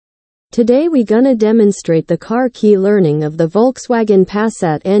Today we gonna demonstrate the car key learning of the Volkswagen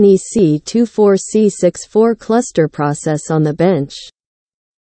Passat NEC24C64 cluster process on the bench.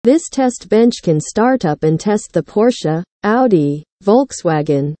 This test bench can start up and test the Porsche, Audi,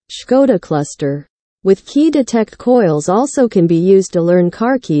 Volkswagen, Skoda cluster. With key detect coils also can be used to learn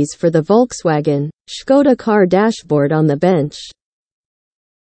car keys for the Volkswagen, Skoda car dashboard on the bench.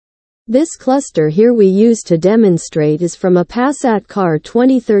 This cluster here we use to demonstrate is from a Passat car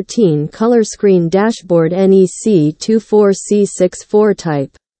 2013 color screen dashboard NEC24C64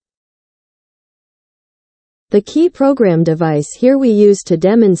 type. The key program device here we use to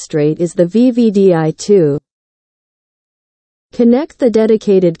demonstrate is the VVDI2. Connect the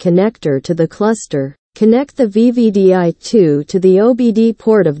dedicated connector to the cluster. Connect the VVDI2 to the OBD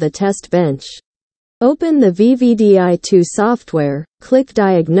port of the test bench. Open the VVDI2 software, click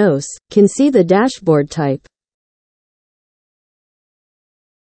Diagnose, can see the dashboard type.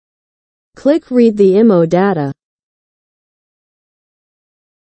 Click Read the IMMO data.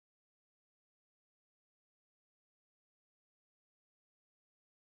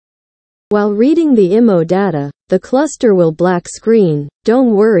 While reading the IMMO data, the cluster will black screen.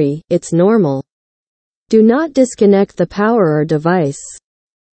 Don't worry, it's normal. Do not disconnect the power or device.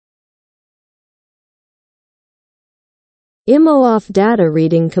 IMMO off data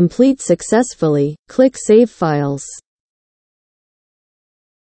reading complete successfully. Click Save Files.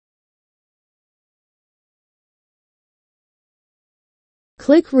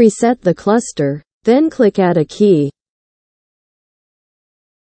 Click Reset the cluster, then click Add a key.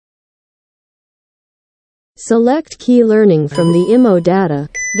 Select Key Learning from the IMMO data,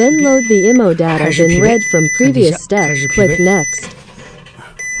 then load the IMMO data been read from previous step. Click Next.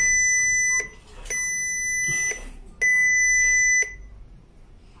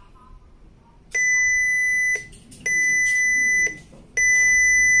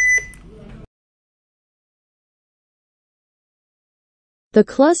 The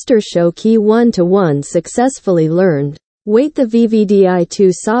cluster show key 1 to 1 successfully learned. Wait the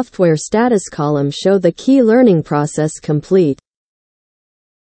VVDI2 software status column show the key learning process complete.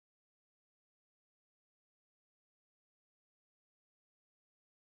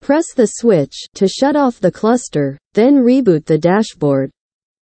 Press the switch to shut off the cluster, then reboot the dashboard.